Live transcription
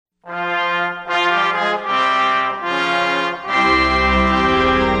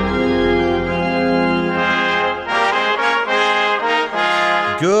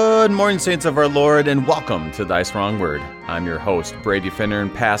Good morning, saints of our Lord, and welcome to Thy Strong Word. I'm your host, Brady Finner,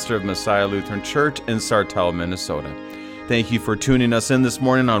 and pastor of Messiah Lutheran Church in Sartell, Minnesota. Thank you for tuning us in this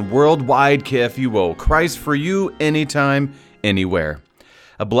morning on Worldwide KFUO. Christ for you, anytime, anywhere.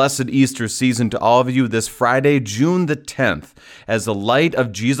 A blessed Easter season to all of you this Friday, June the 10th, as the light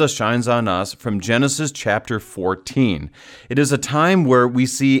of Jesus shines on us from Genesis chapter 14. It is a time where we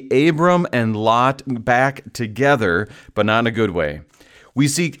see Abram and Lot back together, but not in a good way. We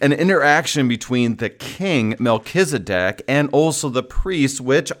see an interaction between the king, Melchizedek, and also the priest,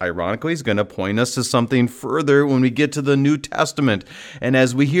 which ironically is going to point us to something further when we get to the New Testament. And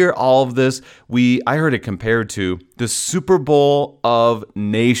as we hear all of this, I heard it compared to the Super Bowl of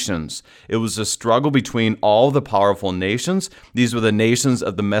nations. It was a struggle between all the powerful nations. These were the nations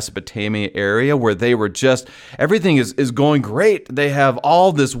of the Mesopotamia area where they were just, everything is going great. They have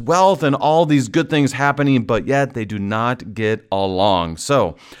all this wealth and all these good things happening, but yet they do not get along.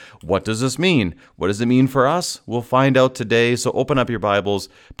 So, what does this mean? What does it mean for us? We'll find out today. So open up your Bibles,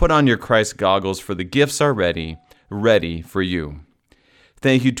 put on your Christ goggles, for the gifts are ready for you.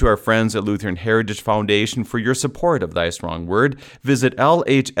 Thank you to our friends at Lutheran Heritage Foundation for your support of Thy Strong Word. Visit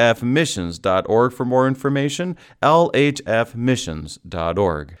lhfmissions.org for more information,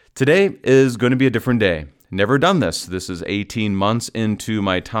 lhfmissions.org. Today is going to be a different day. Never done this. This is 18 months into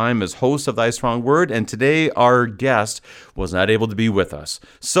my time as host of Thy Strong Word, and today our guest was not able to be with us.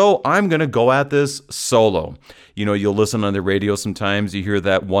 So I'm going to go at this solo. You know, you'll listen on the radio sometimes, you hear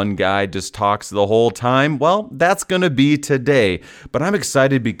that one guy just talks the whole time. Well, that's going to be today. But I'm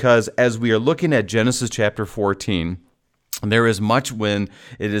excited because as we are looking at Genesis chapter 14, there is much when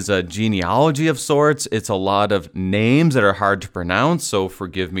it is a genealogy of sorts. It's a lot of names that are hard to pronounce, so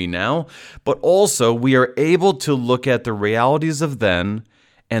forgive me now. But also, we are able to look at the realities of then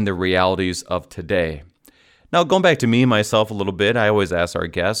and the realities of today. Now, going back to me, myself a little bit, I always ask our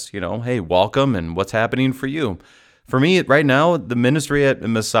guests, hey, welcome, and what's happening for you? For me, right now, the ministry at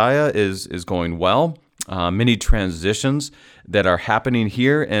Messiah is going well. Many transitions that are happening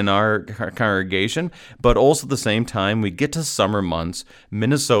here in our congregation, but also at the same time, we get to summer months,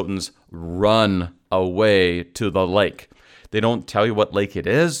 Minnesotans run away to the lake. They don't tell you what lake it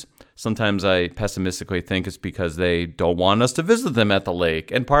is. Sometimes I pessimistically think it's because they don't want us to visit them at the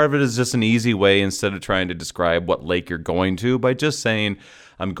lake. And part of it is just an easy way, instead of trying to describe what lake you're going to, by just saying,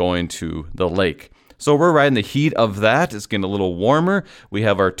 I'm going to the lake. So we're right in the heat of that. It's getting a little warmer. We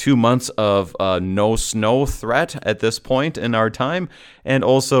have our 2 months of no snow threat at this point in our time. And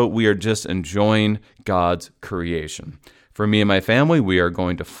also, we are just enjoying God's creation. For me and my family, we are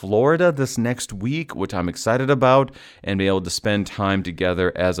going to Florida this next week, which I'm excited about, and be able to spend time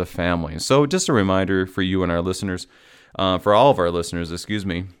together as a family. So just a reminder for you and our listeners, for all of our listeners,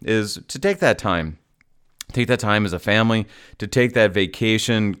 is to take that time. Take that time as a family to take that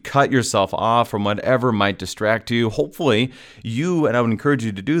vacation, cut yourself off from whatever might distract you. Hopefully, and I would encourage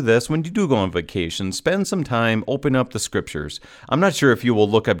you to do this, when you do go on vacation, spend some time, open up the scriptures. I'm not sure if you will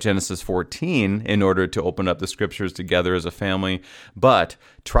look up Genesis 14 in order to open up the scriptures together as a family, but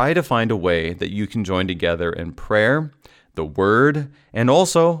try to find a way that you can join together in prayer, the word, and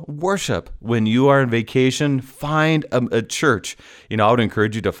also worship. When you are on vacation, find a church. I would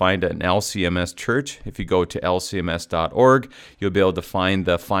encourage you to find an LCMS church. If you go to lcms.org, you'll be able to find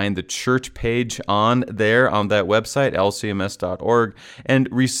the church page on there on that website, lcms.org, and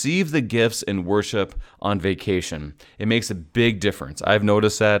receive the gifts and worship on vacation. It makes a big difference. I've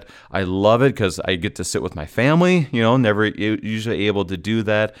noticed that. I love it because I get to sit with my family, never usually able to do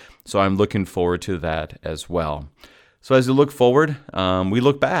that. So I'm looking forward to that as well. So as we look forward, we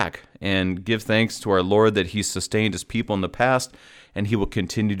look back and give thanks to our Lord that He sustained His people in the past, and He will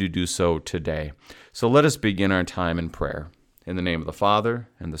continue to do so today. So let us begin our time in prayer. In the name of the Father,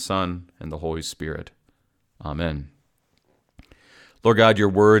 and the Son, and the Holy Spirit. Amen. Lord God, your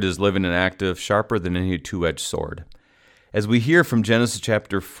word is living and active, sharper than any two-edged sword. As we hear from Genesis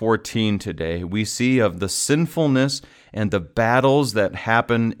chapter 14 today, we see of the sinfulness and the battles that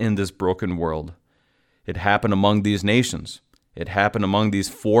happen in this broken world. It happened among these nations. It happened among these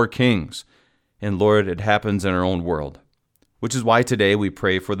 4 kings. And Lord, it happens in our own world. Which is why today we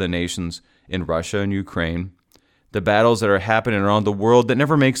pray for the nations in Russia and Ukraine, the battles that are happening around the world that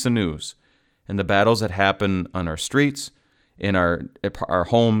never makes the news, and the battles that happen on our streets, in our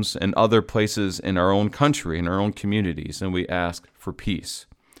homes, and other places in our own country, in our own communities, and we ask for peace.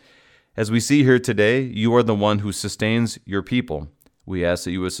 As we see here today, you are the one who sustains your people. We ask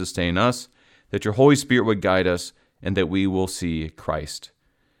that you would sustain us, that your Holy Spirit would guide us, and that we will see Christ.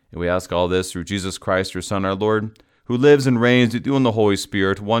 And we ask all this through Jesus Christ, your Son, our Lord, who lives and reigns with you in the Holy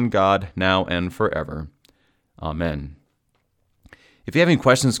Spirit, one God, now and forever. Amen. If you have any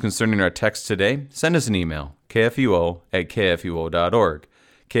questions concerning our text today, send us an email, kfuo@kfuo.org,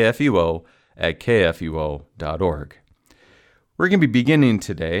 kfuo@kfuo.org. We're going to be beginning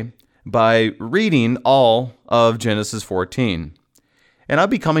today by reading all of Genesis 14. And I'll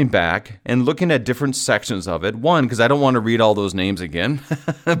be coming back and looking at different sections of it. One, because I don't want to read all those names again,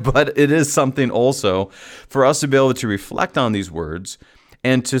 but it is something also for us to be able to reflect on these words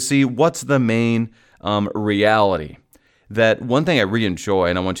and to see what's the main reality. That one thing I really enjoy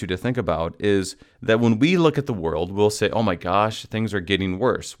and I want you to think about is that when we look at the world, we'll say, oh my gosh, things are getting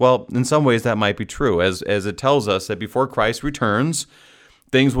worse. Well, in some ways that might be true, as it tells us that before Christ returns,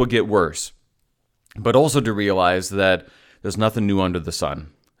 things will get worse. But also to realize that there's nothing new under the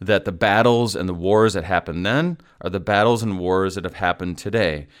sun, that the battles and the wars that happened then are the battles and wars that have happened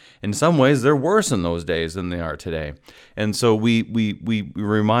today. In some ways, they're worse in those days than they are today. And so we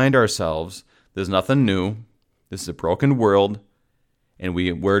remind ourselves there's nothing new. This is a broken world, and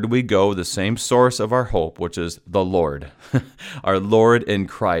where do we go? The same source of our hope, which is the Lord, our Lord in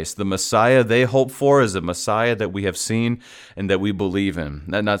Christ. The Messiah they hope for is the Messiah that we have seen and that we believe in.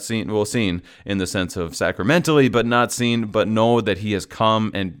 Not seen in the sense of sacramentally, but not seen, but know that he has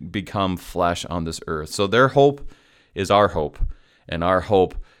come and become flesh on this earth. So their hope is our hope, and our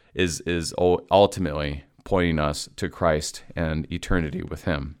hope is ultimately pointing us to Christ and eternity with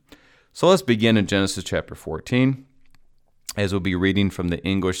him. So let's begin in Genesis chapter 14. As we'll be reading from the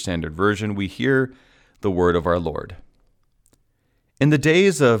English Standard Version, we hear the word of our Lord. In the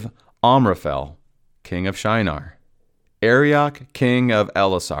days of Amraphel, king of Shinar, Arioch, king of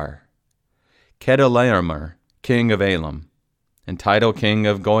Elasar, Chedorlaomer, king of Elam, and Tidal, king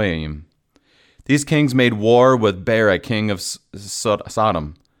of Goyim. These kings made war with Bera, king of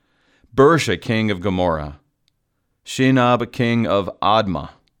Sodom, Bersha, king of Gomorrah, Shinab, king of Admah,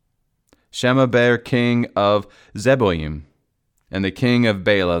 Shemaber, king of Zeboim, and the king of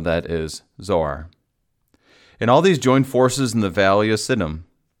Bela, that is, Zoar. And all these joined forces in the valley of Siddim,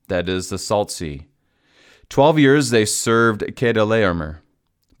 that is, the Salt Sea. 12 years they served Chedorlaomer,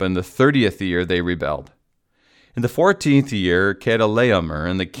 but in the 30th year they rebelled. In the 14th year, Chedorlaomer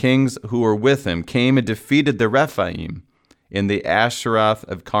and the kings who were with him came and defeated the Rephaim in the Asheroth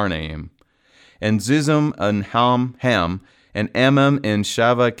of Karnaim, and Zizim and Ham, and Ammon and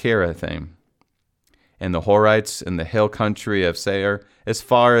Shavah-Kiriathaim, and the Horites in the hill country of Seir, as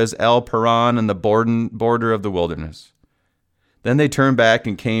far as El Paran and the border of the wilderness. Then they turned back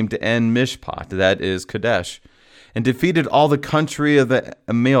and came to En Mishpat, that is Kadesh, and defeated all the country of the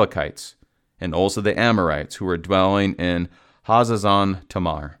Amalekites, and also the Amorites who were dwelling in Hazazon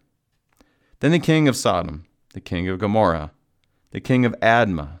Tamar. Then the king of Sodom, the king of Gomorrah, the king of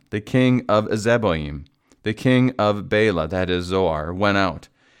Admah, the king of Zeboim, the king of Bela, that is Zoar, went out,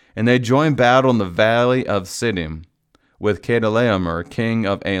 and they joined battle in the valley of Siddim with Chedorlaomer, king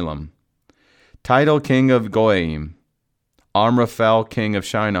of Elam, Tidal, king of Goyim, Amraphel, king of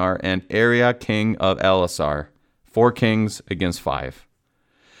Shinar, and Arioch, king of Elasar, 4 kings against 5.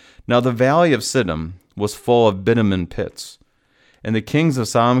 Now the valley of Siddim was full of bitumen pits, and the kings of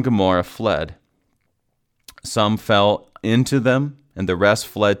Sodom and Gomorrah fled. Some fell into them, and the rest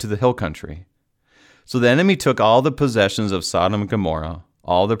fled to the hill country. So the enemy took all the possessions of Sodom and Gomorrah,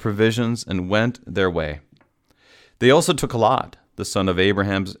 all the provisions, and went their way. They also took Lot, the son of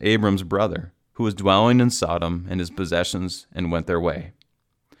Abram's brother, who was dwelling in Sodom, and his possessions, and went their way.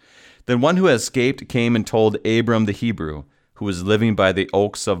 Then one who had escaped came and told Abram the Hebrew, who was living by the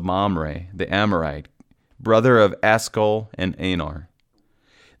oaks of Mamre, the Amorite, brother of Eshcol and Aner.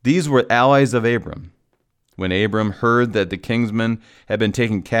 These were allies of Abram. When Abram heard that the kinsmen had been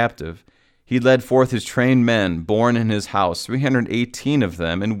taken captive, he led forth his trained men, born in his house, 318 of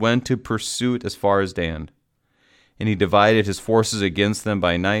them, and went to pursuit as far as Dan. And he divided his forces against them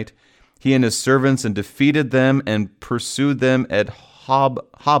by night, he and his servants, and defeated them and pursued them at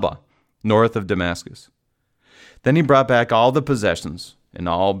Haba, north of Damascus. Then he brought back all the possessions, and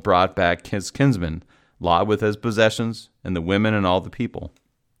all brought back his kinsmen, Lot with his possessions, and the women and all the people.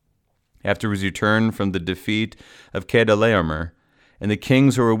 After his return from the defeat of Chedorlaomer, and the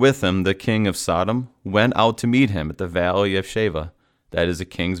kings who were with him, the king of Sodom, went out to meet him at the valley of Shaveh, that is a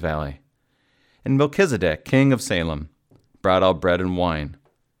king's valley. And Melchizedek, king of Salem, brought out bread and wine.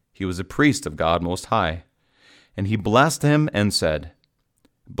 He was a priest of God Most High. And he blessed him and said,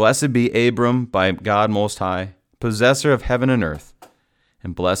 Blessed be Abram by God Most High, possessor of heaven and earth.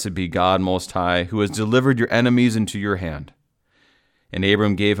 And blessed be God Most High, who has delivered your enemies into your hand. And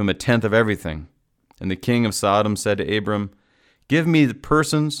Abram gave him 1/10 of everything. And the king of Sodom said to Abram, Give me the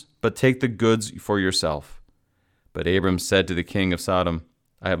persons, but take the goods for yourself. But Abram said to the king of Sodom,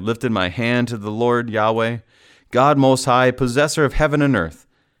 I have lifted my hand to the Lord Yahweh, God Most High, possessor of heaven and earth,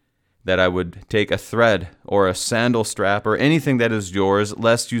 that I would take a thread or a sandal strap or anything that is yours,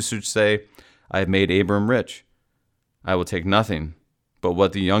 lest you should say, I have made Abram rich. I will take nothing but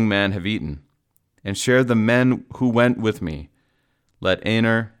what the young man have eaten, and share the men who went with me. Let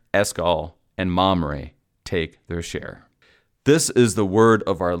Aner, Eshcol, and Mamre take their share. This is the word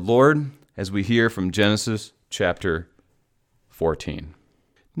of our Lord, as we hear from Genesis chapter 14.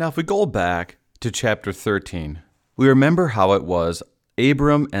 Now, if we go back to chapter 13, we remember how it was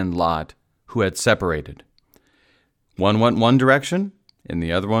Abram and Lot who had separated. One went one direction, and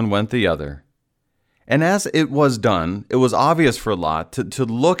the other one went the other. And as it was done, it was obvious for Lot to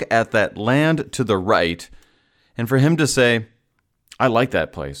look at that land to the right, and for him to say, I like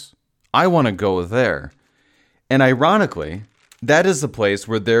that place. I want to go there. And ironically, that is the place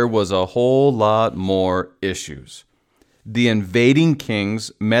where there was a whole lot more issues. The invading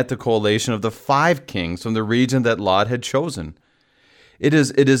kings met the coalition of the 5 kings from the region that Lot had chosen. It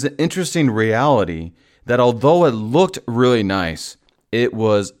is an interesting reality that although it looked really nice, it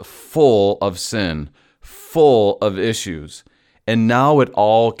was full of sin, full of issues, and now it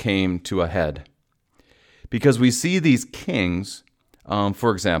all came to a head. Because we see these kings,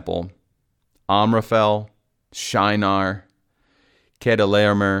 for example, Amraphel, Shinar,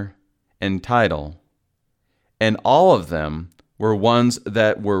 Kedorlaomer, and Tidal, and all of them were ones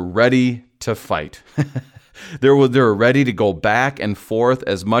that were ready to fight. They were ready to go back and forth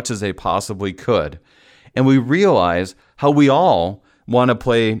as much as they possibly could. And we realize how we all want to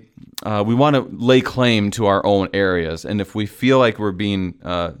play, we want to lay claim to our own areas. And if we feel like there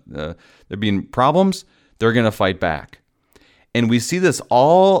being problems, they're going to fight back. And we see this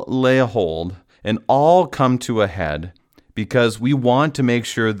all lay a hold and all come to a head because we want to make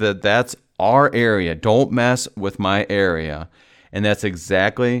sure that that's our area. Don't mess with my area. And that's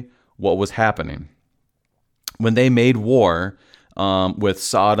exactly what was happening. When they made war with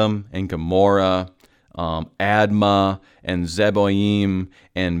Sodom and Gomorrah, Admah and Zeboim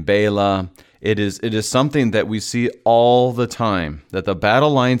and Bela, it is something that we see all the time, that the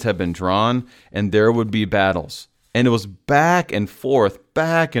battle lines have been drawn and there would be battles. And it was back and forth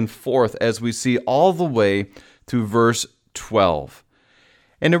as we see all the way through verse 12.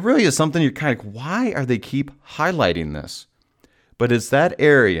 And it really is something you're kind of, why are they keep highlighting this? But it's that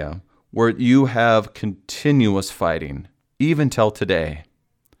area where you have continuous fighting, even till today.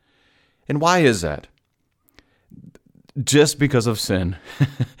 And why is that? Just because of sin.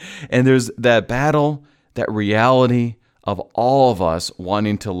 And there's that battle, that reality of all of us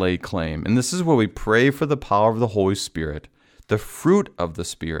wanting to lay claim. And this is where we pray for the power of the Holy Spirit, the fruit of the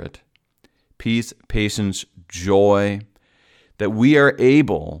Spirit, peace, patience, joy, that we are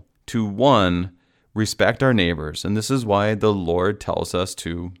able to, one, respect our neighbors. And this is why the Lord tells us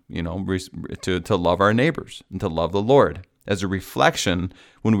to love our neighbors and to love the Lord. As a reflection,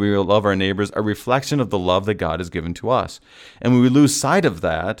 when we love our neighbors, a reflection of the love that God has given to us. And when we lose sight of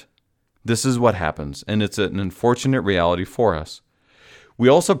that, this is what happens. And it's an unfortunate reality for us. We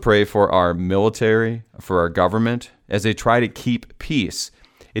also pray for our military, for our government, as they try to keep peace.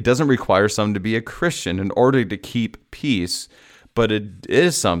 It doesn't require someone to be a Christian in order to keep peace, but it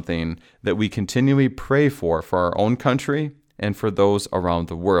is something that we continually pray for our own country and for those around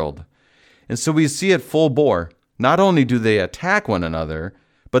the world. And so we see it full bore. Not only do they attack one another,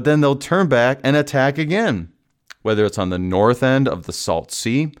 but then they'll turn back and attack again, whether it's on the north end of the Salt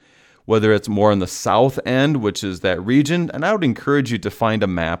Sea, whether it's more on the south end, which is that region. And I would encourage you to find a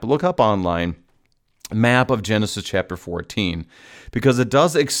map, look up online, map of Genesis chapter 14, because it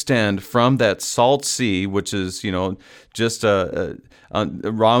does extend from that Salt Sea, which is, just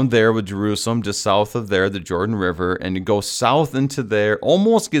around there with Jerusalem, just south of there, the Jordan River, and you go south into there,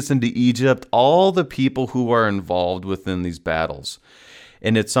 almost gets into Egypt, all the people who are involved within these battles.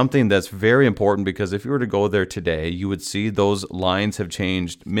 And it's something that's very important because if you were to go there today, you would see those lines have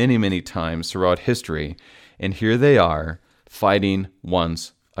changed many, many times throughout history. And here they are fighting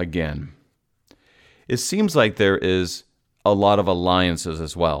once again. It seems like there is a lot of alliances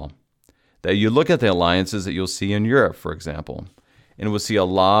as well. That you look at the alliances that you'll see in Europe, for example, and we'll see a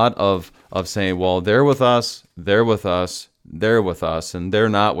lot of saying, well, they're with us, they're with us, they're with us, and they're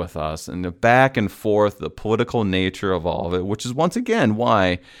not with us, and the back and forth, the political nature of all of it, which is once again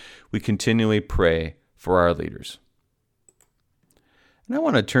why we continually pray for our leaders. And I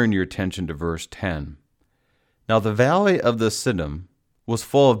want to turn your attention to verse 10. Now the valley of the Siddim was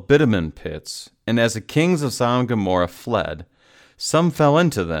full of bitumen pits, and as the kings of Sodom and Gomorrah fled, some fell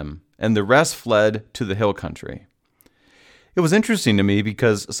into them, and the rest fled to the hill country. It was interesting to me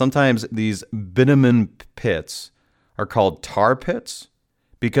because sometimes these bitumen pits are called tar pits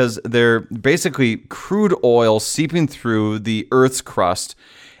because they're basically crude oil seeping through the Earth's crust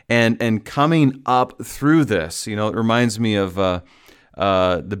and coming up through this. It reminds me of the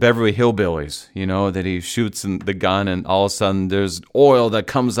Beverly Hillbillies, that he shoots the gun and all of a sudden there's oil that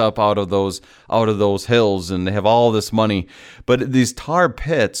comes up out of those hills, and they have all this money. But these tar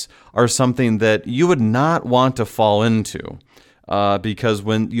pits are something that you would not want to fall into. Because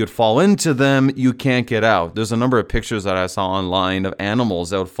when you'd fall into them, you can't get out. There's a number of pictures that I saw online of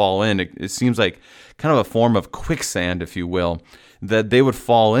animals that would fall in. It seems like kind of a form of quicksand, if you will, that they would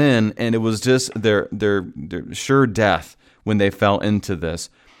fall in, and it was just their sure death when they fell into this.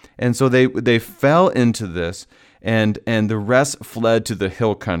 And so they fell into this, and the rest fled to the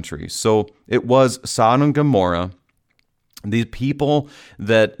hill country. So it was Sodom and Gomorrah, these people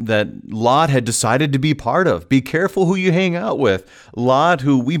that Lot had decided to be part of. Be careful who you hang out with. Lot,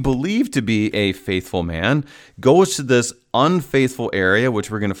 who we believe to be a faithful man, goes to this unfaithful area, which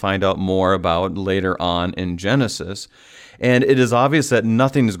we're going to find out more about later on in Genesis. And it is obvious that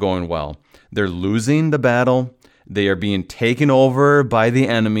nothing is going well. They're losing the battle. They are being taken over by the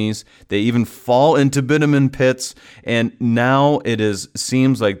enemies. They even fall into bitumen pits. And now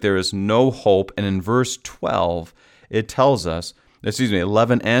seems like there is no hope. And in verse 12, it tells us,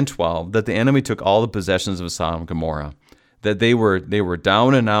 11 and 12, that the enemy took all the possessions of Sodom and Gomorrah, that they were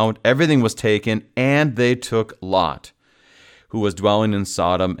down and out, everything was taken, and they took Lot, who was dwelling in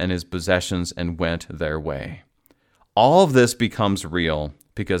Sodom, and his possessions, and went their way. All of this becomes real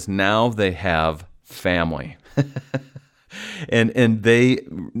because now they have family. and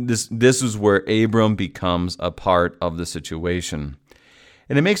this is where Abram becomes a part of the situation.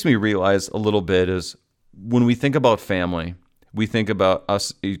 And it makes me realize a little bit is, when we think about family, we think about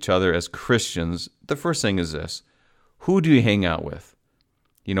each other as Christians. The first thing is this: who do you hang out with?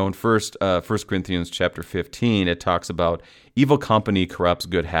 In First Corinthians chapter 15, it talks about evil company corrupts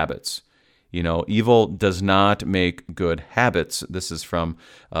good habits. Evil does not make good habits. This is from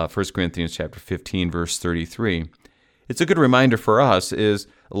 1 Corinthians chapter 15, verse 33. It's a good reminder for us is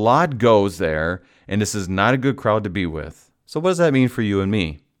Lot goes there, and this is not a good crowd to be with. So what does that mean for you and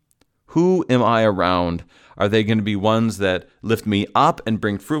me? Who am I around? Are they going to be ones that lift me up and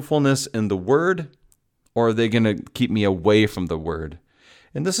bring fruitfulness in the Word? Or are they going to keep me away from the Word?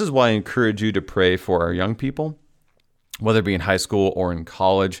 And this is why I encourage you to pray for our young people, whether it be in high school or in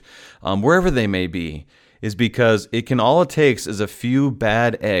college, wherever they may be, is because all it takes is a few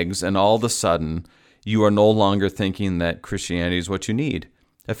bad eggs, and all of a sudden, you are no longer thinking that Christianity is what you need.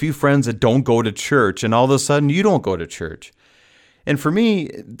 A few friends that don't go to church, and all of a sudden, you don't go to church. And for me,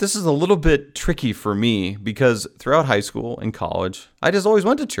 this is a little bit tricky for me because throughout high school and college, I just always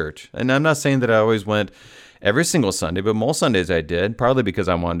went to church. And I'm not saying that I always went every single Sunday, but most Sundays I did, partly because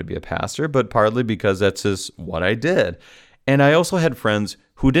I wanted to be a pastor, but partly because that's just what I did. And I also had friends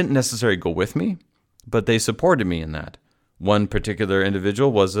who didn't necessarily go with me, but they supported me in that. One particular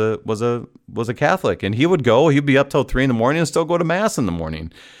individual was a Catholic, and he would go. He'd be up till 3 a.m. and still go to Mass in the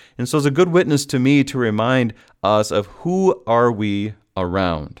morning. And so it's a good witness to me to remind us of who are we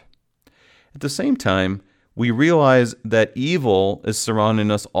around. At the same time, we realize that evil is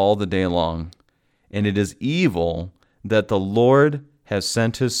surrounding us all the day long, and it is evil that the Lord has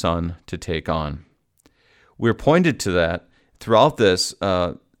sent his Son to take on. We're pointed to that throughout this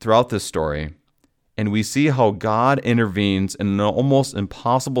story, and we see how God intervenes in an almost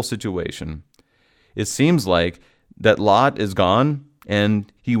impossible situation. It seems like that Lot is gone,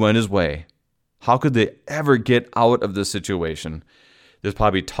 and he went his way. How could they ever get out of this situation? There's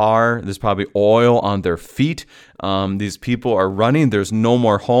probably tar. There's probably oil on their feet. These people are running. There's no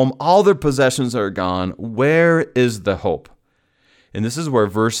more home. All their possessions are gone. Where is the hope? And this is where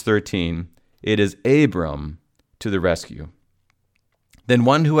verse 13, it is Abram to the rescue. Then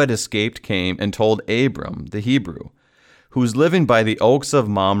one who had escaped came and told Abram, the Hebrew, who was living by the oaks of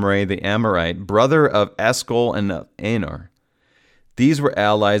Mamre the Amorite, brother of Eshcol and of Aner. These were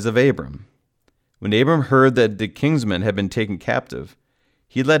allies of Abram. When Abram heard that the kinsmen had been taken captive,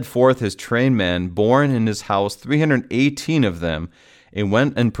 he led forth his trained men, born in his house 318 of them, and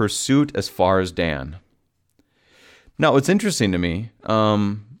went in pursuit as far as Dan. Now, it's interesting to me.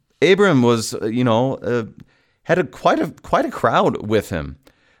 Abram was, had quite a crowd with him.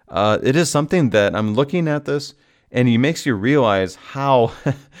 It is something that I'm looking at this, and he makes you realize how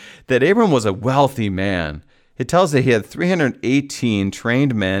that Abram was a wealthy man. It tells that he had 318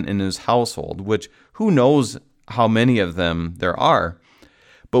 trained men in his household, which who knows how many of them there are.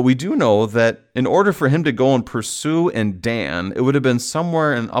 But we do know that in order for him to go and pursue in Dan, it would have been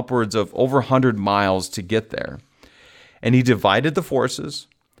somewhere in upwards of over 100 miles to get there. And he divided the forces.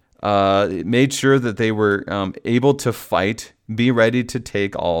 made sure that they were able to fight, be ready to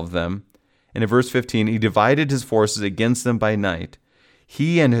take all of them. And in verse 15, he divided his forces against them by night,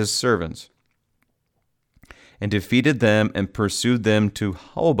 he and his servants, and defeated them and pursued them to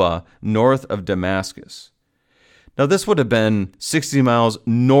Hobah, north of Damascus. Now, this would have been 60 miles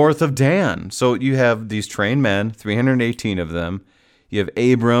north of Dan. So you have these trained men, 318 of them. You have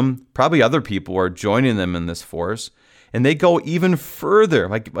Abram, probably other people are joining them in this force. And they go even further.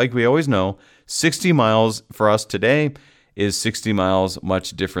 Like we always know, 60 miles for us today is 60 miles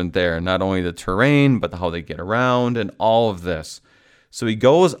much different there. Not only the terrain, but how they get around and all of this. So he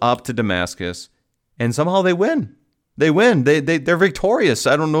goes up to Damascus, and somehow they win. They win. They're victorious.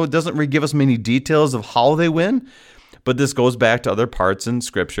 I don't know. It doesn't give us many details of how they win, but this goes back to other parts in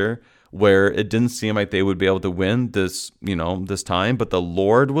Scripture where it didn't seem like they would be able to win this time, but the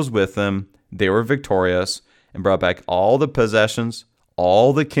Lord was with them. They were victorious and brought back all the possessions,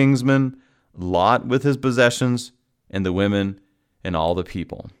 all the kingsmen, Lot with his possessions, and the women and all the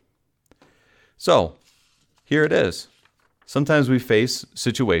people. So, here it is. Sometimes we face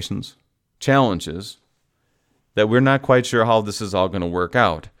situations, challenges, that we're not quite sure how this is all going to work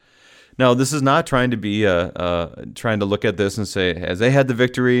out. Now, this is not trying to be trying to look at this and say, as they had the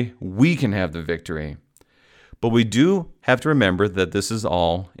victory, we can have the victory. But we do have to remember that this is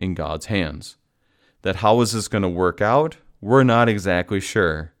all in God's hands. That how is this going to work out? We're not exactly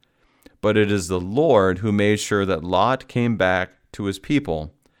sure. But it is the Lord who made sure that Lot came back to his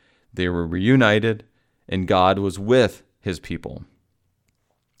people. They were reunited, and God was with his people.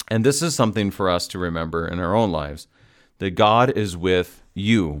 And this is something for us to remember in our own lives, that God is with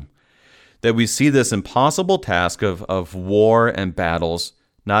you. That we see this impossible task of war and battles,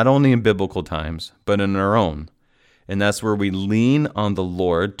 not only in biblical times, but in our own. And that's where we lean on the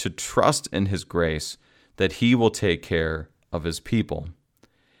Lord to trust in his grace, that he will take care of his people.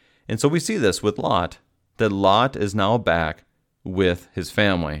 And so we see this with Lot, that Lot is now back with his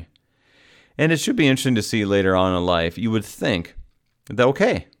family. And it should be interesting to see later on in life, you would think that,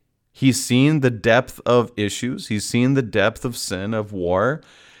 okay, he's seen the depth of issues. He's seen the depth of sin, of war.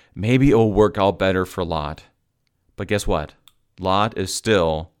 Maybe it will work out better for Lot. But guess what? Lot is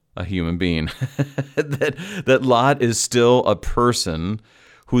still a human being. that Lot is still a person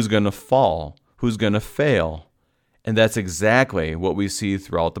who's going to fall, who's going to fail. And that's exactly what we see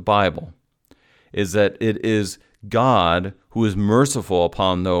throughout the Bible, is that it is God who is merciful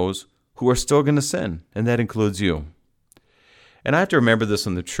upon those who are still going to sin, and that includes you. And I have to remember this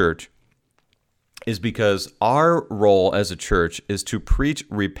in the church, is because our role as a church is to preach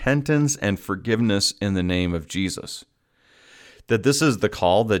repentance and forgiveness in the name of Jesus. That this is the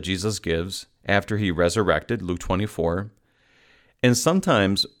call that Jesus gives after he resurrected, Luke 24. And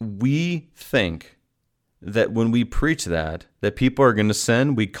sometimes we think that when we preach that people are going to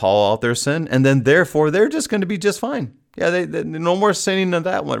sin, we call out their sin, and then therefore they're just going to be just fine. Yeah, they no more sinning than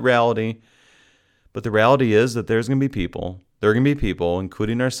that reality. But the reality is that there are going to be people,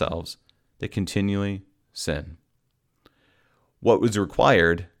 including ourselves, that continually sin. What was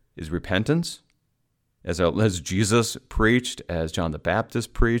required is repentance, as Jesus preached, as John the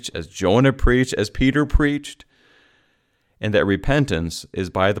Baptist preached, as Jonah preached, as Peter preached, and that repentance is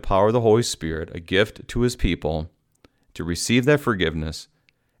by the power of the Holy Spirit, a gift to his people to receive that forgiveness,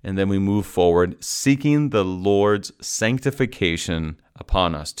 and then we move forward seeking the Lord's sanctification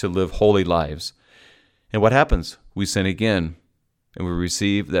upon us to live holy lives. And what happens? We sin again, and we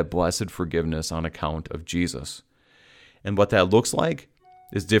receive that blessed forgiveness on account of Jesus. And what that looks like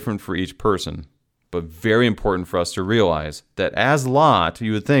is different for each person, but very important for us to realize that as Lot,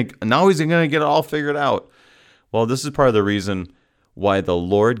 you would think, now he's going to get it all figured out. Well, this is part of the reason why the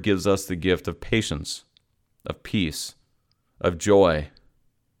Lord gives us the gift of patience, of peace, of joy,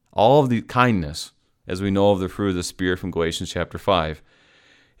 all of the kindness, as we know of the fruit of the Spirit from Galatians chapter 5,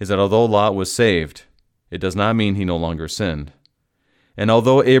 is that although Lot was saved, it does not mean he no longer sinned. And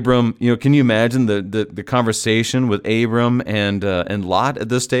although Abram, can you imagine the conversation with Abram and Lot at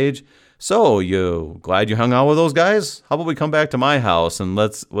this stage? So, you glad you hung out with those guys? How about we come back to my house and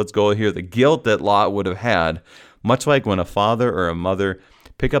let's go here. The guilt that Lot would have had, much like when a father or a mother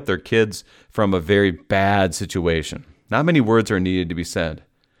pick up their kids from a very bad situation. Not many words are needed to be said,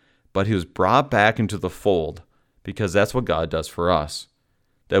 but he was brought back into the fold because that's what God does for us.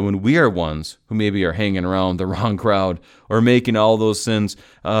 That when we are ones who maybe are hanging around the wrong crowd or making all those sins,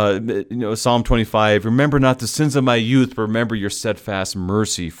 Psalm 25, remember not the sins of my youth, but remember your steadfast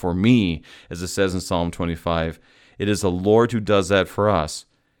mercy for me, as it says in Psalm 25. It is the Lord who does that for us,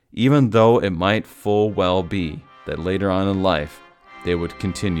 even though it might full well be that later on in life, they would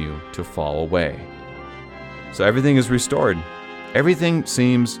continue to fall away. So everything is restored. Everything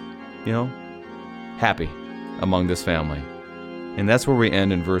seems happy among this family. And that's where we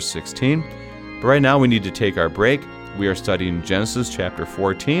end in verse 16. But right now we need to take our break. We are studying Genesis chapter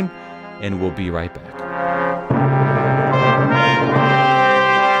 14, and we'll be right back.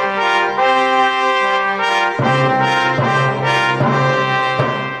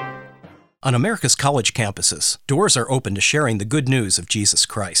 On America's college campuses, doors are open to sharing the good news of Jesus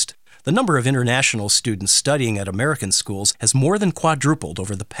Christ. The number of international students studying at American schools has more than quadrupled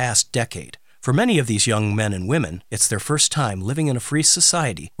over the past decade. For many of these young men and women, it's their first time living in a free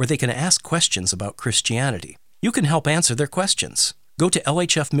society where they can ask questions about Christianity. You can help answer their questions. Go to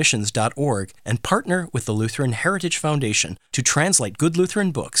lhfmissions.org and partner with the Lutheran Heritage Foundation to translate good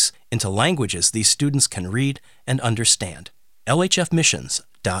Lutheran books into languages these students can read and understand.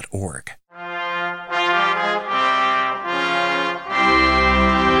 lhfmissions.org.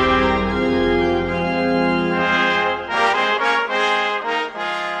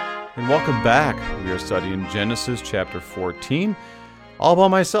 And welcome back. We are studying Genesis chapter 14, all by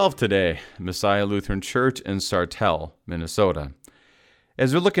myself today, Messiah Lutheran Church in Sartell, Minnesota.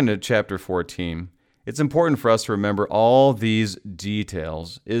 As we're looking at chapter 14, it's important for us to remember all these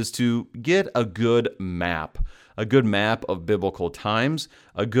details is to get a good map of biblical times,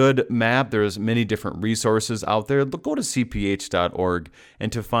 a good map. There's many different resources out there. Go to cph.org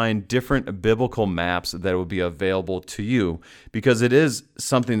and to find different biblical maps that will be available to you, because it is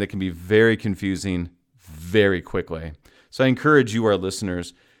something that can be very confusing very quickly. So I encourage you, our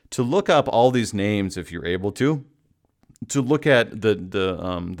listeners, to look up all these names if you're able to look at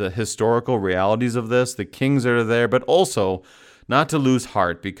the historical realities of this, the kings that are there, but also not to lose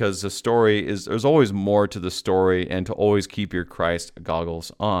heart, because there's always more to the story, and to always keep your Christ goggles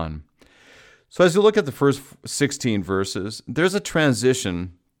on. So as you look at the first 16 verses, there's a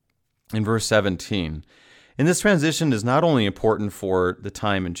transition in verse 17. And this transition is not only important for the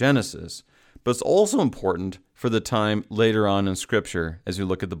time in Genesis, but it's also important for the time later on in Scripture, as you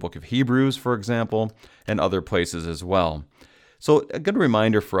look at the book of Hebrews, for example, and other places as well. So a good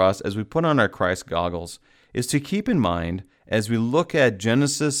reminder for us as we put on our Christ goggles is to keep in mind, as we look at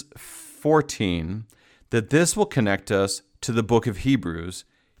Genesis 14, that this will connect us to the book of Hebrews,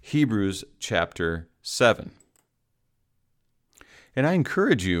 Hebrews chapter 7. And I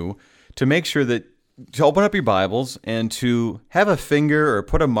encourage you to make sure to open up your Bibles and to have a finger or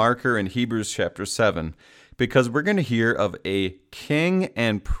put a marker in Hebrews chapter 7, because we're going to hear of a king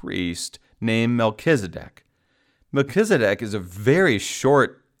and priest named Melchizedek. Melchizedek is a very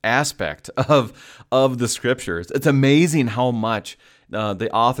short aspect of the Scriptures. It's amazing how much the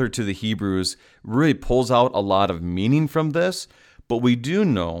author to the Hebrews really pulls out a lot of meaning from this, but we do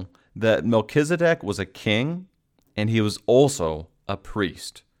know that Melchizedek was a king, and he was also a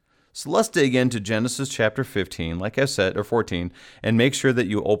priest. So let's dig into Genesis chapter 15, like I said, or 14, and make sure that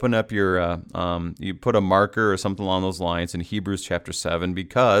you open up you put a marker or something along those lines in Hebrews chapter 7,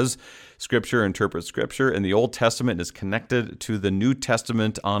 because Scripture interprets Scripture, and the Old Testament is connected to the New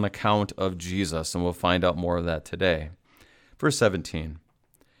Testament on account of Jesus, and we'll find out more of that today. Verse 17,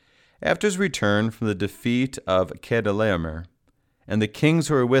 after his return from the defeat of Chedorlaomer, and the kings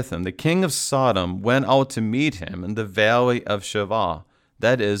who were with him, the king of Sodom went out to meet him in the valley of Shavah,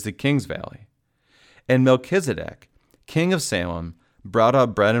 that is, the King's Valley. And Melchizedek, king of Salem, brought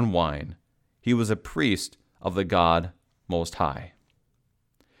out bread and wine. He was a priest of the God Most High.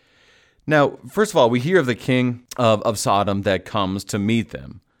 Now, first of all, we hear of the king of Sodom that comes to meet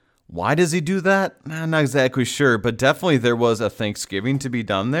them. Why does he do that? I'm not exactly sure, but definitely there was a thanksgiving to be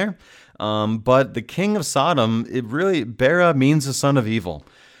done there. But the king of Sodom, Bera means the son of evil.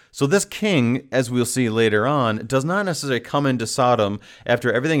 So this king, as we'll see later on, does not necessarily come into Sodom after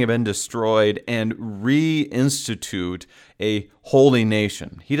everything had been destroyed and reinstitute a holy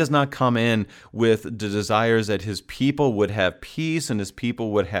nation. He does not come in with the desires that his people would have peace and his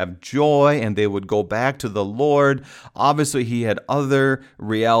people would have joy and they would go back to the Lord. Obviously, he had other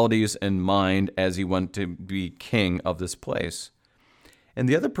realities in mind as he went to be king of this place. And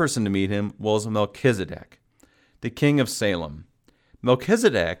the other person to meet him was Melchizedek, the king of Salem.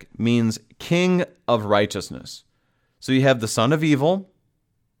 Melchizedek means king of righteousness. So you have the son of evil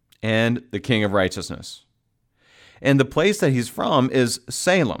and the king of righteousness. And the place that he's from is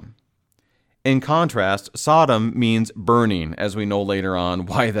Salem. In contrast, Sodom means burning, as we know later on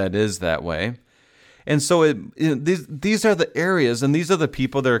why that is that way. And so these are the areas and these are the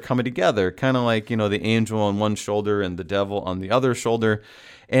people that are coming together, kind of like, the angel on one shoulder and the devil on the other shoulder.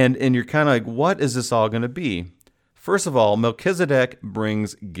 And you're kind of like, what is this all going to be? First of all, Melchizedek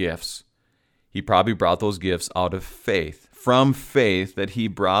brings gifts. He probably brought those gifts out of faith, from faith that he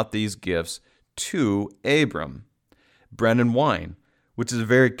brought these gifts to Abram. Bread and wine, which is a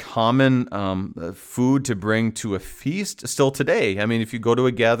very common food to bring to a feast still today. I mean, if you go to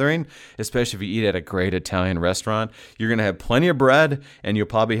a gathering, especially if you eat at a great Italian restaurant, you're going to have plenty of bread and you'll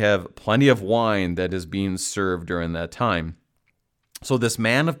probably have plenty of wine that is being served during that time. So this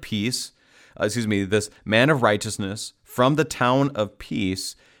man of peace, this man of righteousness from the town of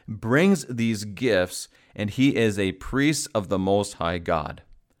peace brings these gifts, and he is a priest of the Most High God.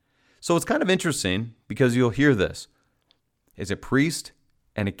 So it's kind of interesting because you'll hear this. It's a priest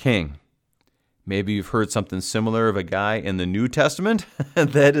and a king. Maybe you've heard something similar of a guy in the New Testament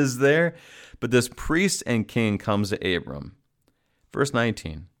that is there. But this priest and king comes to Abram. Verse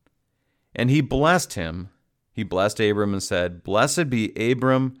 19. And he blessed him. He blessed Abram and said, Blessed be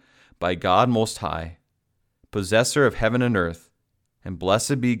Abram by God Most High, possessor of heaven and earth, and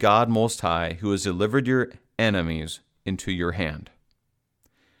blessed be God Most High, who has delivered your enemies into your hand.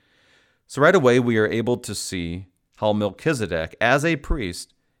 So right away we are able to see how Melchizedek, as a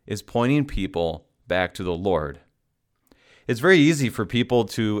priest, is pointing people back to the Lord. It's very easy for people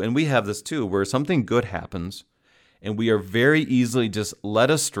to, and we have this too, where something good happens, and we are very easily just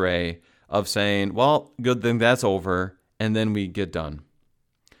led astray of saying, well, good thing that's over, and then we get done.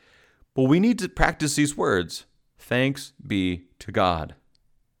 But we need to practice these words. Thanks be to God.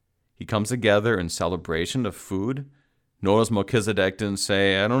 He comes together in celebration of food. Notice Melchizedek didn't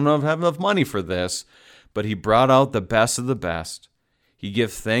say, I don't know if I have enough money for this, but he brought out the best of the best. He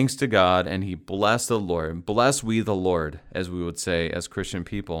gave thanks to God, and he blessed the Lord. Bless we the Lord, as we would say as Christian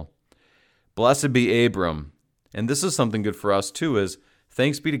people. Blessed be Abram. And this is something good for us too, is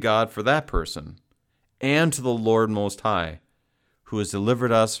thanks be to God for that person, and to the Lord Most High, who has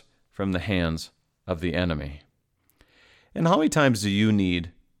delivered us from the hands of the enemy. And how many times do you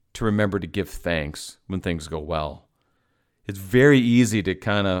need to remember to give thanks when things go well? It's very easy to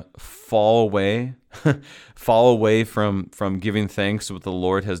kind of fall away from giving thanks to what the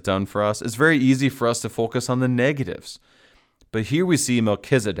Lord has done for us. It's very easy for us to focus on the negatives. But here we see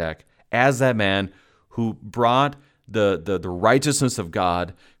Melchizedek as that man who brought the righteousness of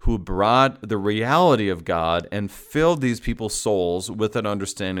God, who brought the reality of God and filled these people's souls with an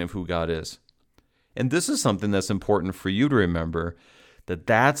understanding of who God is. And this is something that's important for you to remember, that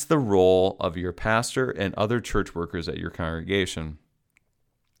that's the role of your pastor and other church workers at your congregation.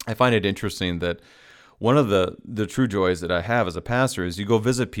 I find it interesting that one of the true joys that I have as a pastor is you go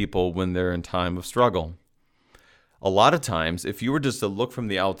visit people when they're in time of struggle. A lot of times, if you were just to look from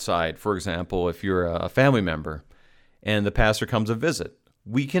the outside, for example, if you're a family member and the pastor comes to visit,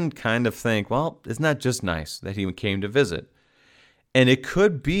 we can kind of think, well, isn't that just nice that he came to visit? And it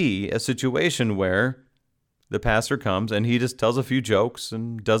could be a situation where the pastor comes and he just tells a few jokes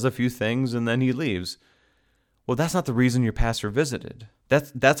and does a few things and then he leaves. Well, that's not the reason your pastor visited.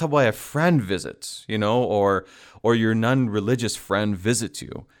 That's how why a friend visits, or your non-religious friend visits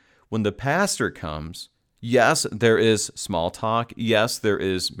you. When the pastor comes, yes, there is small talk. Yes, there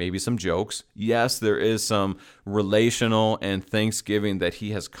is maybe some jokes. Yes, there is some relational and thanksgiving that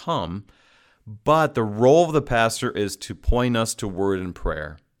he has come. But the role of the pastor is to point us to word and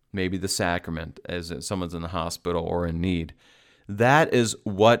prayer, maybe the sacrament as someone's in the hospital or in need. That is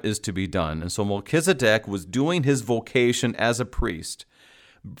what is to be done. And so Melchizedek was doing his vocation as a priest,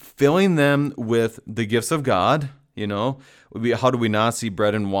 filling them with the gifts of God. How do we not see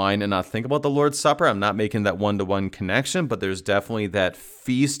bread and wine and not think about the Lord's Supper? I'm not making that one-to-one connection, but there's definitely that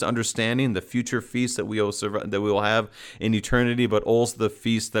feast understanding, the future feast that we will have in eternity, but also the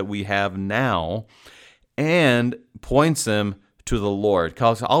feast that we have now, and points them to the Lord.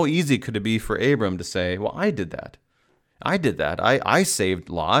 How easy could it be for Abram to say, well, I did that. I saved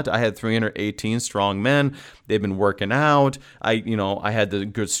Lot. I had 318 strong men. They've been working out. I had the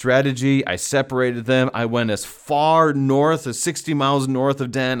good strategy. I separated them. I went as far north as 60 miles north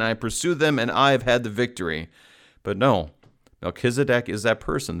of Dan. I pursued them, and I've had the victory. But no, Melchizedek is that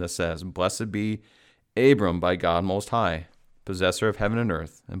person that says, Blessed be Abram by God Most High, possessor of heaven and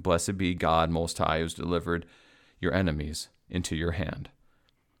earth, and blessed be God Most High, who's delivered your enemies into your hand.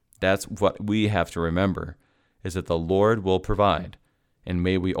 That's what we have to remember, is that the Lord will provide, and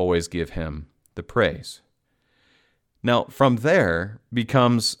may we always give him the praise. Now, from there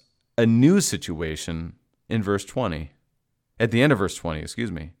becomes a new situation in verse 20, at the end of verse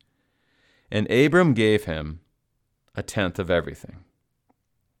 20, And Abram gave him a tenth of everything.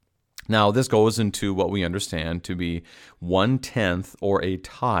 Now, this goes into what we understand to be 1/10 or a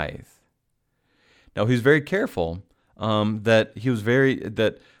tithe. Now, he's very careful that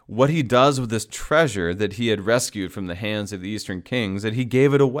what he does with this treasure that he had rescued from the hands of the Eastern kings, that he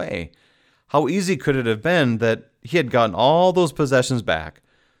gave it away. How easy could it have been that he had gotten all those possessions back,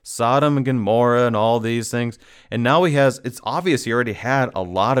 Sodom and Gomorrah and all these things. And now it's obvious he already had a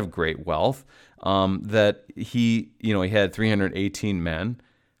lot of great wealth, that he had 318 men.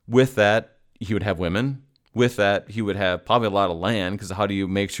 With that, he would have women. With that, he would have probably a lot of land, because how do you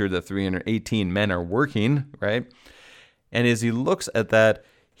make sure that 318 men are working, right? And as he looks at that,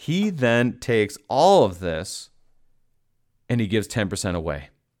 he then takes all of this and he gives 10% away.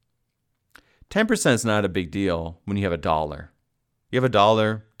 10% is not a big deal when you have $1. You have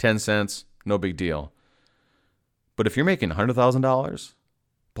 $1, 10 cents, no big deal. But if you're making $100,000,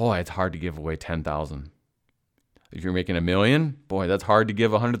 boy, it's hard to give away $10,000. If you're making $1 million, boy, that's hard to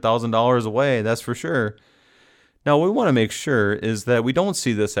give $100,000 away, that's for sure. Now, what we want to make sure is that we don't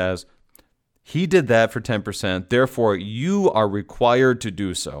see this as, he did that for 10%, therefore you are required to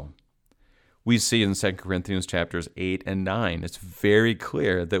do so. We see in 2 Corinthians chapters 8 and 9, it's very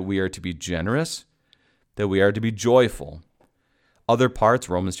clear that we are to be generous, that we are to be joyful. Other parts,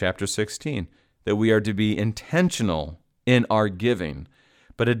 Romans chapter 16, that we are to be intentional in our giving.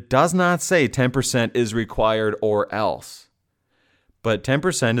 But it does not say 10% is required or else. But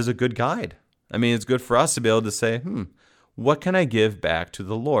 10% is a good guide. I mean, it's good for us to be able to say, what can I give back to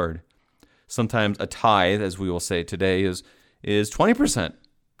the Lord? Sometimes a tithe, as we will say today, is 20%.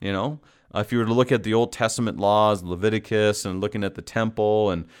 If you were to look at the Old Testament laws, Leviticus, and looking at the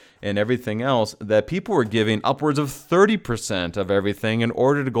temple and everything else, that people were giving upwards of 30% of everything in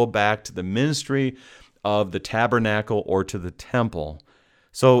order to go back to the ministry of the tabernacle or to the temple.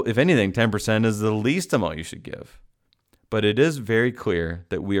 So if anything, 10% is the least amount you should give. But it is very clear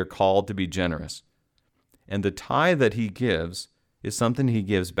that we are called to be generous. And the tithe that he gives is something he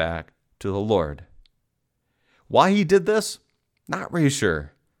gives back to the Lord. Why he did this? Not really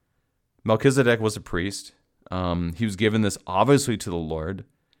sure. Melchizedek was a priest. He was given this obviously to the Lord.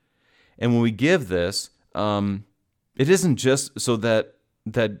 And when we give this, it isn't just so that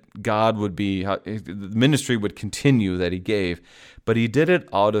God would be, the ministry would continue that he gave, but he did it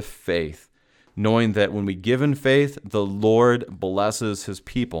out of faith, knowing that when we give in faith, the Lord blesses his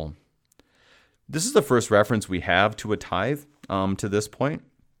people. This is the first reference we have to a tithe to this point.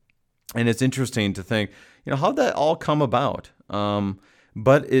 And it's interesting to think, how'd that all come about?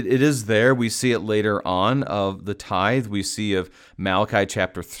 But it is there. We see it later on of the tithe. We see of Malachi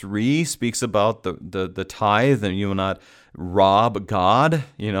chapter 3 speaks about the tithe, and you will not rob God,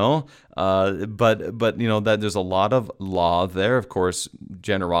 but that there's a lot of law there. Of course,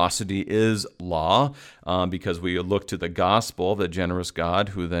 generosity is law, because we look to the gospel, the generous God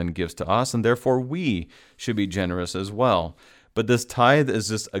who then gives to us, and therefore we should be generous as well. But this tithe is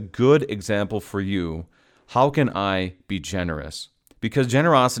just a good example for you. How can I be generous? Because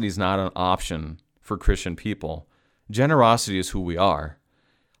generosity is not an option for Christian people. Generosity is who we are.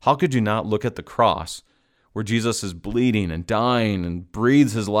 How could you not look at the cross, where Jesus is bleeding and dying and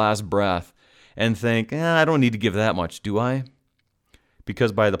breathes his last breath, and think, I don't need to give that much, do I?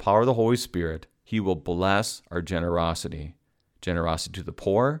 Because by the power of the Holy Spirit, he will bless our generosity. Generosity to the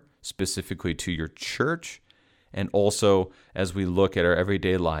poor, specifically to your church, and also as we look at our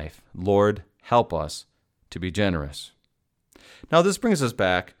everyday life. Lord, help us to be generous. Now this brings us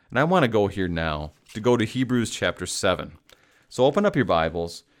back, and I want to go here now, to go to Hebrews chapter 7. So open up your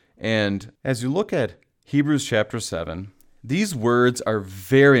Bibles, and as you look at Hebrews chapter 7, these words are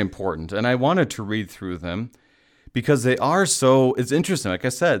very important, and I wanted to read through them because they are so, it's interesting. Like I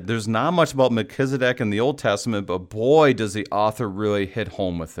said, there's not much about Melchizedek in the Old Testament, but boy, does the author really hit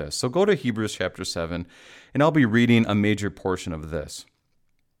home with this. So go to Hebrews chapter 7, and I'll be reading a major portion of this.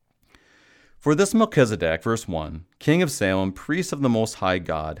 For this Melchizedek, verse 1, king of Salem, priest of the Most High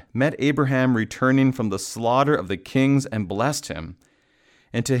God, met Abraham returning from the slaughter of the kings and blessed him.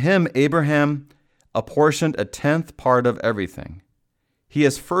 And to him Abraham apportioned a 10th part of everything. He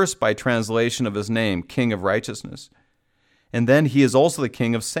is first, by translation of his name, King of Righteousness. And then he is also the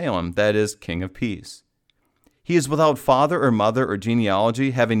King of Salem, that is, King of Peace. He is without father or mother or genealogy,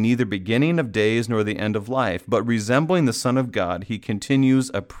 having neither beginning of days nor the end of life, but resembling the Son of God, he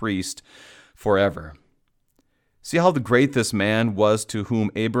continues a priest forever. See how great this man was, to whom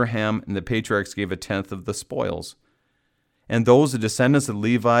Abraham and the patriarchs gave a 10th of the spoils. And those, the descendants of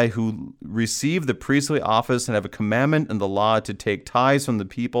Levi, who receive the priestly office and have a commandment in the law to take tithes from the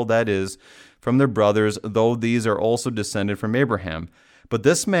people, that is, from their brothers, though these are also descended from Abraham. But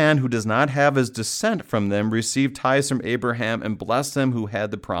this man, who does not have his descent from them, received tithes from Abraham and blessed them who had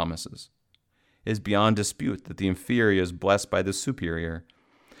the promises. It is beyond dispute that the inferior is blessed by the superior.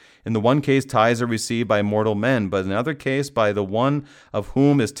 In the one case, tithes are received by mortal men, but in another case, by the one of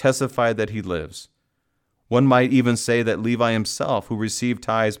whom is testified that he lives. One might even say that Levi himself, who received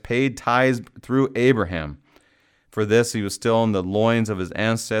tithes, paid tithes through Abraham. For this, he was still in the loins of his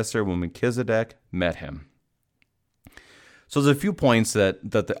ancestor when Melchizedek met him. So there's a few points that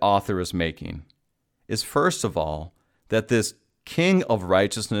the author is making. Is first of all, that this king of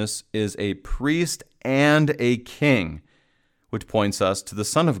righteousness is a priest and a king, which points us to the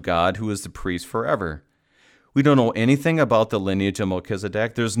Son of God, who is the priest forever. We don't know anything about the lineage of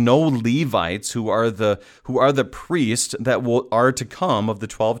Melchizedek. There's no Levites who are the priests that are to come of the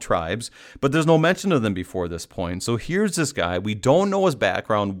 12 tribes, but there's no mention of them before this point. So here's this guy. We don't know his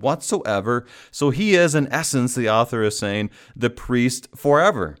background whatsoever. So he is, in essence, the author is saying, the priest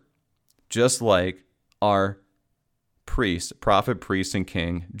forever, just like our priest, prophet, priest, and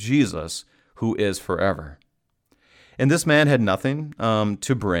king, Jesus, who is forever. And this man had nothing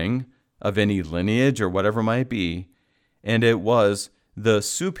to bring of any lineage or whatever might be, and it was the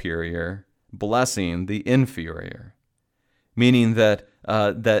superior blessing the inferior, meaning that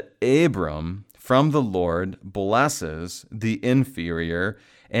Abram from the Lord blesses the inferior,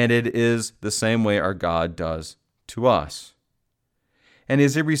 and it is the same way our God does to us. And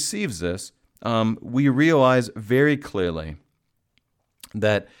as he receives this, we realize very clearly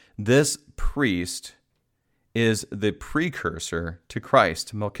that this priest is the precursor to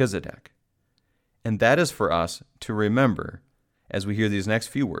Christ, Melchizedek. And that is for us to remember as we hear these next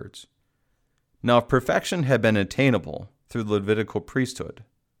few words. Now, if perfection had been attainable through the Levitical priesthood,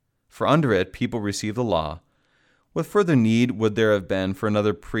 for under it people received the law, what further need would there have been for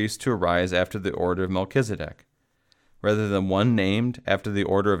another priest to arise after the order of Melchizedek, rather than one named after the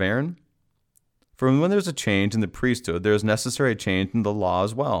order of Aaron? For when there's a change in the priesthood, there is necessary change in the law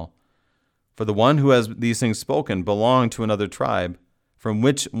as well. For the one who has these things spoken belonged to another tribe, from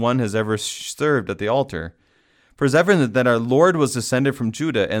which one has ever served at the altar. For it is evident that our Lord was descended from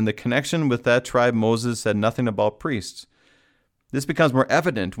Judah, and the connection with that tribe Moses said nothing about priests. This becomes more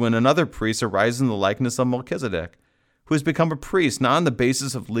evident when another priest arises in the likeness of Melchizedek, who has become a priest not on the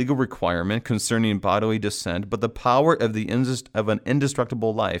basis of legal requirement concerning bodily descent, but the power of an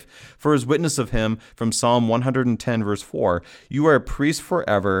indestructible life. For his witness of him from Psalm 110, verse 4, you are a priest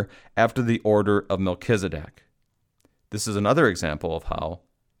forever after the order of Melchizedek. This is another example of how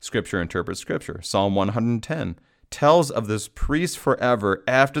Scripture interprets Scripture. Psalm 110 tells of this priest forever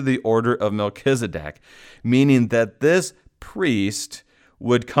after the order of Melchizedek, meaning that this priest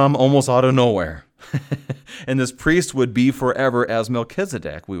would come almost out of nowhere. And this priest would be forever as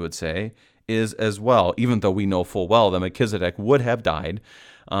Melchizedek, we would say, is as well, even though we know full well that Melchizedek would have died,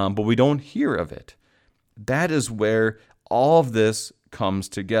 but we don't hear of it. That is where all of this comes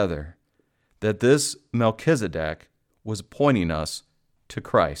together, that this Melchizedek was pointing us to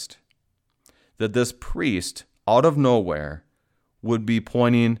Christ, that this priest out of nowhere would be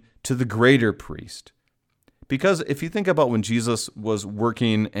pointing to the greater priest. Because if you think about when Jesus was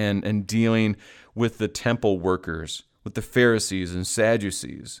working and dealing with the temple workers, with the Pharisees and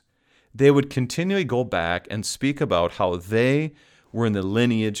Sadducees, they would continually go back and speak about how they were in the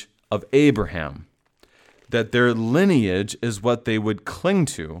lineage of Abraham, that their lineage is what they would cling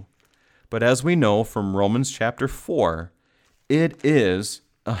to. But as we know from Romans chapter 4, it is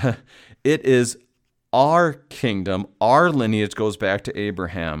our kingdom, our lineage goes back to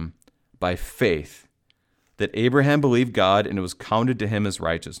Abraham by faith. That Abraham believed God and it was counted to him as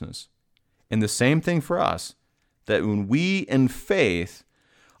righteousness. And the same thing for us, that when we in faith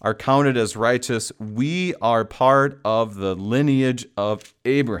are counted as righteous, we are part of the lineage of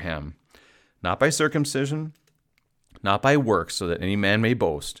Abraham, not by circumcision, not by works, so that any man may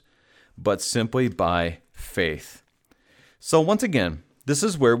boast, but simply by faith. So once again, this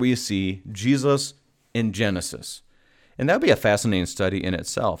is where we see Jesus in Genesis. And that would be a fascinating study in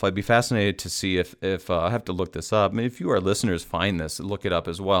itself. I'd be fascinated to see if I have to look this up. I mean, if you, our listeners, find this, look it up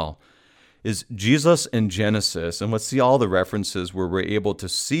as well. Is Jesus in Genesis, and let's see all the references where we're able to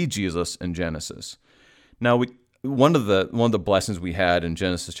see Jesus in Genesis. Now, one of the blessings we had in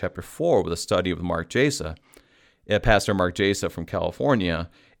Genesis chapter 4 with a study of Mark Jasa, Pastor Mark Jasa from California,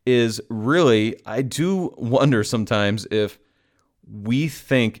 is really, I do wonder sometimes if we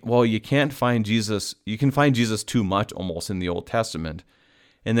think, well, you can't find Jesus, you can find Jesus too much almost in the Old Testament.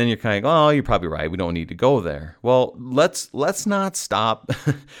 And then you're kind of, oh, you're probably right, we don't need to go there. Well, let's not stop,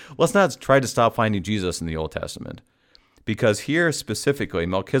 let's not try to stop finding Jesus in the Old Testament. Because here specifically,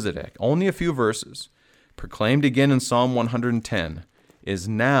 Melchizedek, only a few verses, proclaimed again in Psalm 110, is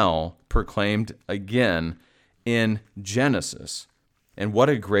now proclaimed again in Genesis. And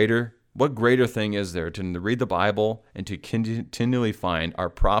what greater thing is there to read the Bible and to continually find our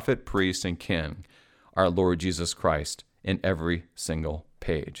prophet, priest, and king, our Lord Jesus Christ, in every single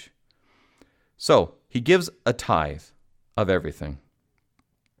page. So, he gives a tithe of everything.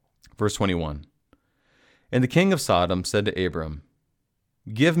 Verse 21. And the king of Sodom said to Abram,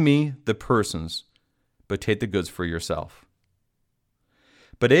 "Give me the persons, but take the goods for yourself."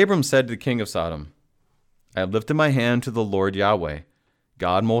 But Abram said to the king of Sodom, "I have lifted my hand to the Lord Yahweh,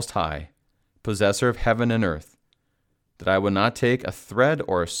 God Most High, possessor of heaven and earth, that I would not take a thread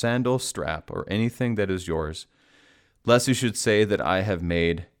or a sandal strap or anything that is yours, lest you should say that I have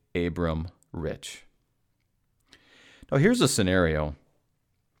made Abram rich." Now here's a scenario.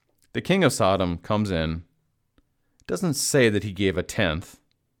 The king of Sodom comes in, doesn't say that he gave a tenth,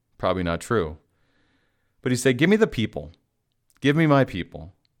 probably not true, but he said, "Give me the people, give me my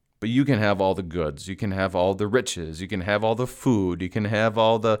people, but you can have all the goods, you can have all the riches, you can have all the food, you can have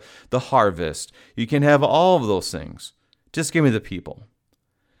all the harvest, you can have all of those things. Just give me the people."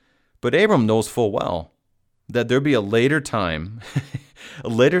 But Abram knows full well that there'd be a later time,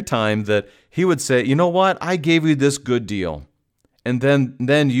 that he would say, "You know what? I gave you this good deal. And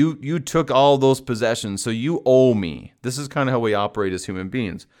then you took all those possessions, so you owe me." This is kind of how we operate as human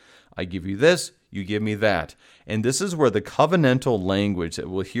beings. I give you this, you give me that. And this is where the covenantal language that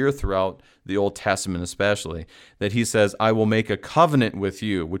we'll hear throughout the Old Testament especially, that he says, "I will make a covenant with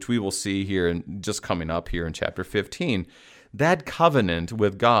you," which we will see here and just coming up here in chapter 15. That covenant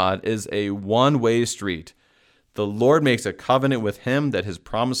with God is a one-way street. The Lord makes a covenant with him that his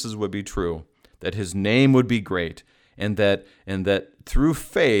promises would be true, that his name would be great, and that through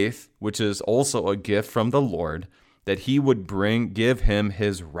faith, which is also a gift from the Lord, that he would give him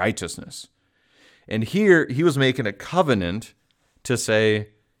his righteousness. And here he was making a covenant to say,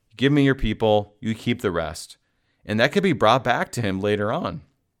 "Give me your people, you keep the rest." And that could be brought back to him later on.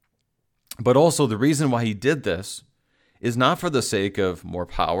 But also the reason why he did this is not for the sake of more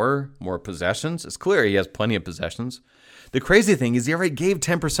power, more possessions. It's clear he has plenty of possessions. The crazy thing is he already gave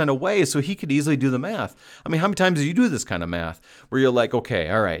 10% away, so he could easily do the math. I mean, how many times do you do this kind of math where you're like, okay,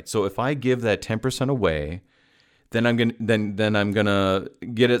 all right, so if I give that 10% away, then I'm gonna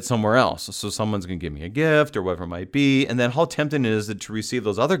get it somewhere else. So someone's gonna give me a gift or whatever it might be, and then how tempting is it to receive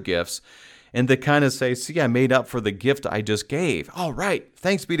those other gifts and to kind of say, "See, I made up for the gift I just gave. All right,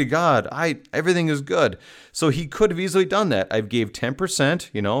 thanks be to God. Everything is good." So he could have easily done that. I gave 10%.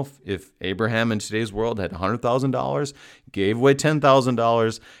 You know, if Abraham in today's world had $100,000, gave away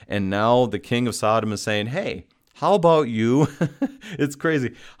 $10,000, and now the king of Sodom is saying, "Hey, how about you?" It's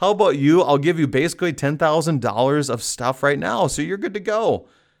crazy. "How about you? I'll give you basically $10,000 of stuff right now, so you're good to go."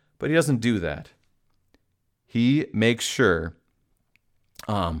 But he doesn't do that. He makes sure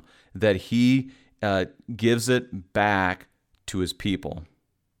that he gives it back to his people,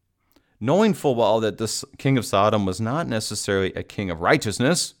 knowing full well that this king of Sodom was not necessarily a king of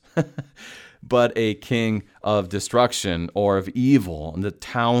righteousness, but a king of destruction or of evil, and the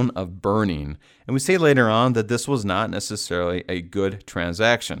town of burning. And we say later on that this was not necessarily a good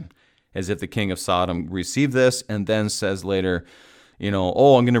transaction, as if the king of Sodom received this and then says later,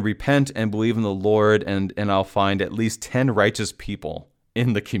 "Oh, I'm going to repent and believe in the Lord, and I'll find at least 10 righteous people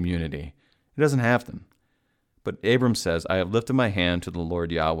in the community." It doesn't happen. But Abram says, "I have lifted my hand to the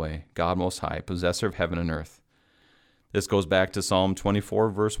Lord Yahweh, God Most High, possessor of heaven and earth." This goes back to Psalm 24,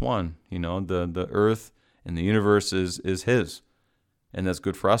 verse 1. The earth and the universe is his. And that's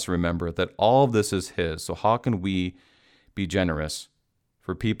good for us to remember that all of this is his. So how can we be generous?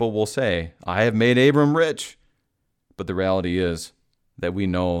 For people will say, "I have made Abram rich." But the reality is that we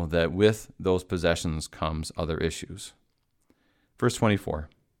know that with those possessions comes other issues. Verse 24,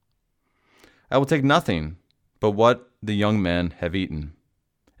 "I will take nothing but what the young men have eaten,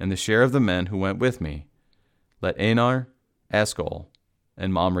 and the share of the men who went with me. Let Anar, Eshcol,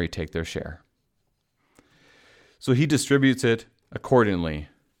 and Mamre take their share." So he distributes it accordingly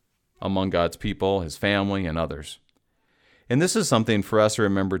among God's people, his family, and others. And this is something for us to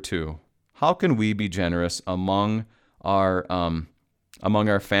remember too. How can we be generous among our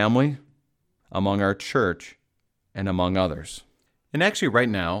family, among our church, and among others? And actually right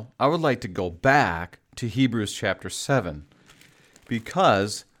now, I would like to go back to Hebrews chapter 7,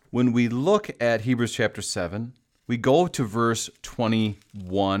 because when we look at Hebrews chapter 7, we go to verse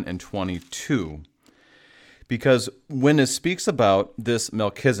 21 and 22, because when it speaks about this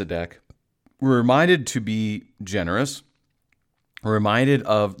Melchizedek, we're reminded to be generous. We're reminded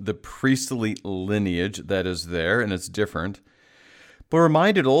of the priestly lineage that is there, and it's different. But we're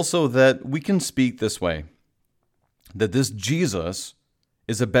reminded also that we can speak this way, that this Jesus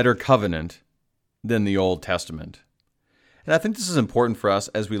is a better covenant than the Old Testament. And I think this is important for us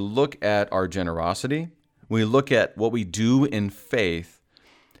as we look at our generosity, when we look at what we do in faith,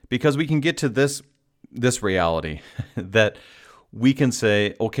 because we can get to this reality that we can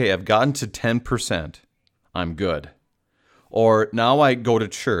say, okay, I've gotten to 10%, I'm good. Or now I go to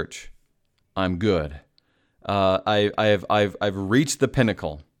church, I'm good. I've reached the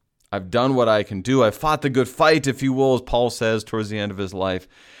pinnacle. I've done what I can do. I've fought the good fight, if you will, as Paul says towards the end of his life.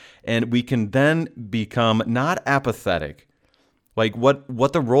 And we can then become not apathetic. Like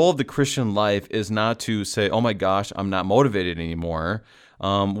what the role of the Christian life is not to say, oh my gosh, I'm not motivated anymore.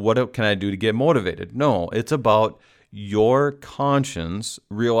 What can I do to get motivated? No, it's about your conscience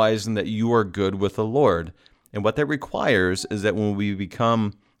realizing that you are good with the Lord. And what that requires is that when we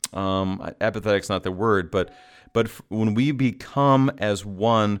become, apathetic's not the word, but when we become as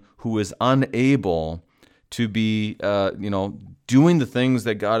one who is unable to be, doing the things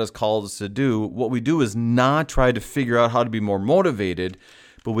that God has called us to do, what we do is not try to figure out how to be more motivated,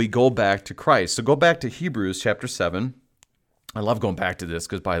 but we go back to Christ. So go back to Hebrews chapter 7. I love going back to this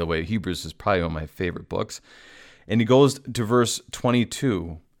because, by the way, Hebrews is probably one of my favorite books. And he goes to verse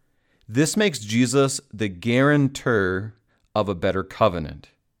 22. This makes Jesus the guarantor of a better covenant.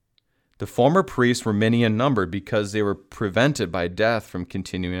 The former priests were many in number because they were prevented by death from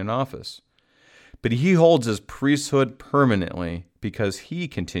continuing in office. But he holds his priesthood permanently because he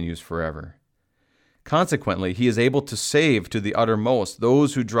continues forever. Consequently, he is able to save to the uttermost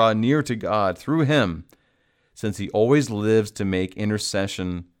those who draw near to God through him, since he always lives to make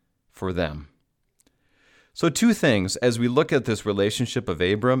intercession for them. So 2 things as we look at this relationship of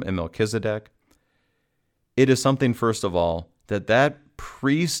Abram and Melchizedek. It is something, first of all, that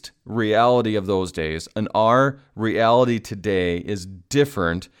priest reality of those days and our reality today is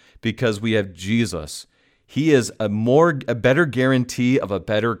different because we have Jesus. He is a better guarantee of a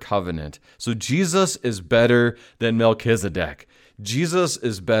better covenant. So Jesus is better than Melchizedek. Jesus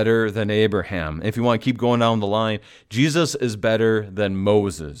is better than Abraham. If you want to keep going down the line, Jesus is better than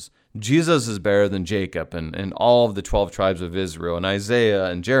Moses. Jesus is better than Jacob and all of the 12 tribes of Israel and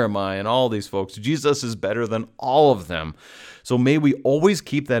Isaiah and Jeremiah and all these folks. Jesus is better than all of them. So may we always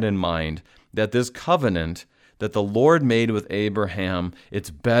keep that in mind, that this covenant that the Lord made with Abraham,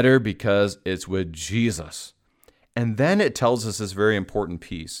 it's better because it's with Jesus. And then it tells us this very important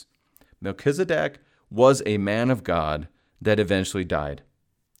piece. Melchizedek was a man of God that eventually died.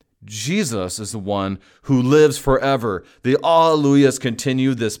 Jesus is the one who lives forever. The Alleluias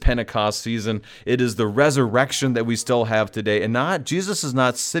continue this Pentecost season. It is the resurrection that we still have today. And Jesus is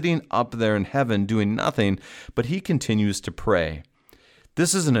not sitting up there in heaven doing nothing, but he continues to pray.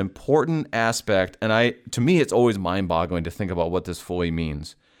 This is an important aspect, and to me, it's always mind-boggling to think about what this fully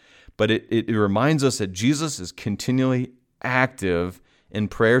means. But it reminds us that Jesus is continually active in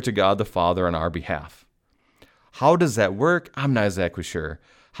prayer to God the Father on our behalf. How does that work? I'm not exactly sure.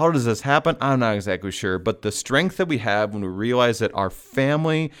 How does this happen? I'm not exactly sure. But the strength that we have when we realize that our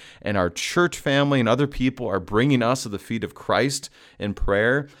family and our church family and other people are bringing us to the feet of Christ in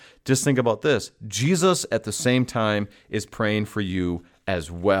prayer, just think about this. Jesus at the same time is praying for you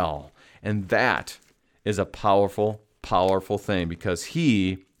as well. And that is a powerful, powerful thing because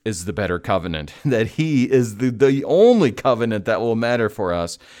he is the better covenant, that he is the only covenant that will matter for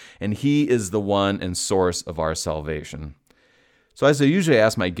us, and he is the one and source of our salvation. So as I usually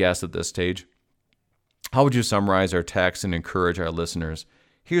ask my guests at this stage, how would you summarize our text and encourage our listeners?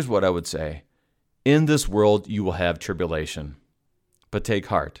 Here's what I would say. In this world you will have tribulation, but take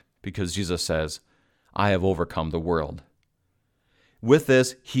heart, because Jesus says, I have overcome the world. With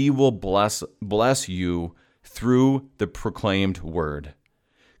this, he will bless you through the proclaimed word.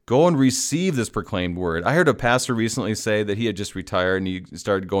 Go and receive this proclaimed word. I heard a pastor recently say that he had just retired and he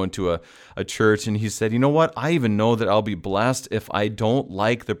started going to a church, and he said, you know what? I even know that I'll be blessed if I don't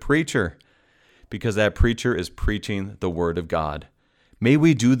like the preacher, because that preacher is preaching the word of God. May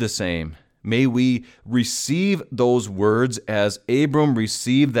we do the same. May we receive those words as Abram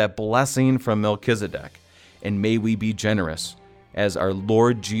received that blessing from Melchizedek, and may we be generous as our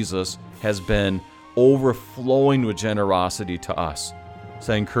Lord Jesus has been overflowing with generosity to us.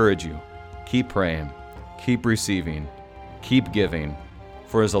 So I encourage you, keep praying, keep receiving, keep giving,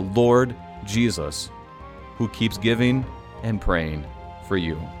 for it is the Lord Jesus who keeps giving and praying for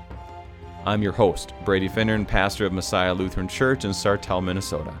you. I'm your host, Brady Finnern, pastor of Messiah Lutheran Church in Sartell,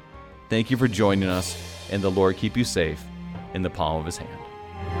 Minnesota. Thank you for joining us, and the Lord keep you safe in the palm of his hand.